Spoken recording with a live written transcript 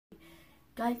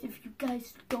Guys, if you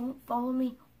guys don't follow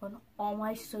me on all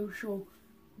my social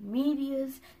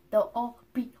medias, they'll all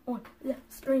be on the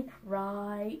screen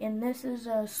right. And this is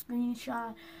a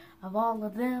screenshot of all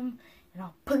of them, and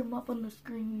I'll put them up on the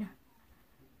screen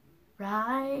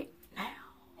right now.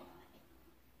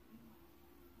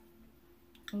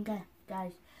 Okay,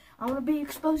 guys, I'm gonna be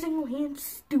exposing Lance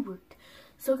Stewart.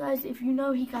 So, guys, if you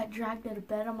know he got dragged out of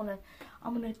bed, I'm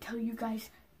gonna tell you guys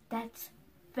that's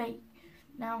fake.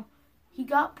 Now, he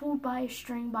got pulled by a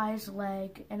string by his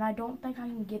leg, and I don't think I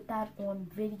can get that on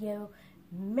video.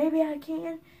 Maybe I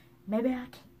can, maybe I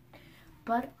can't.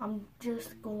 But I'm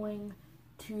just going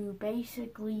to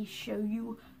basically show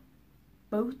you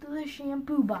both of the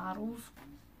shampoo bottles.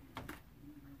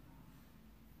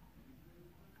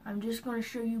 I'm just going to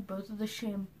show you both of the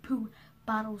shampoo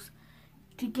bottles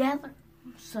together.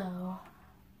 So,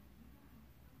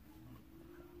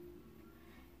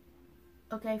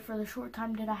 okay, for the short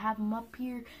time that I have them up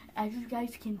here, as you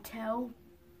guys can tell,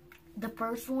 the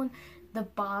first one, the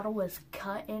bottle is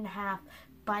cut in half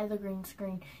by the green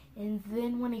screen. And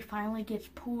then when he finally gets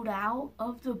pulled out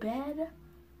of the bed,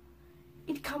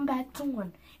 it comes back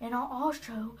on. And I'll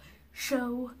also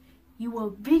show you a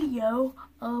video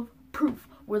of proof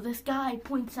where this guy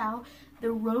points out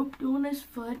the rope on his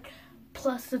foot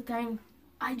plus the thing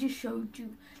I just showed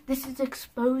you. This is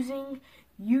exposing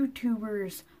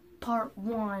YouTubers part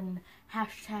 1,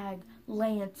 hashtag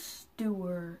Lance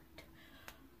Stewart.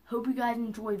 Hope you guys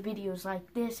enjoy videos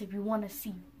like this. If you want to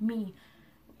see me,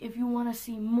 if you want to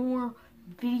see more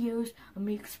videos of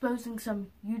me exposing some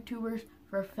YouTubers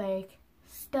for fake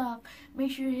stuff,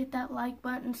 make sure you hit that like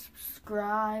button,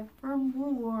 subscribe for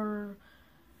more.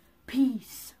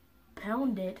 Peace.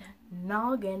 Pound it.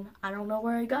 Noggin. I don't know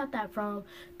where I got that from.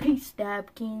 Peace,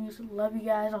 Stab Kings. Love you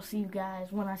guys. I'll see you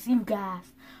guys when I see you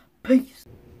guys. Peace.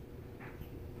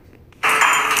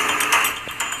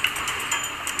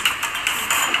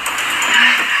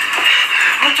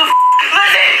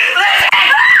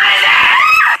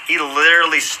 He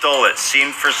literally stole it,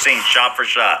 scene for scene, shot for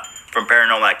shot, from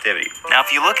Paranormal Activity. Now,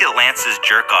 if you look at Lance's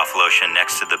jerk-off lotion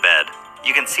next to the bed,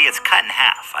 you can see it's cut in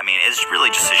half. I mean, it's really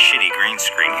just a shitty green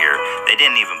screen here. They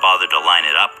didn't even bother to line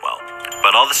it up well.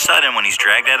 But all of a sudden, when he's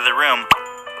dragged out of the room,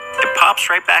 it pops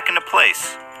right back into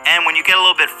place. And when you get a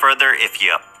little bit further, if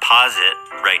you pause it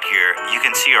right here, you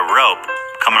can see a rope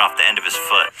coming off the end of his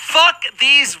foot. Fuck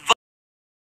these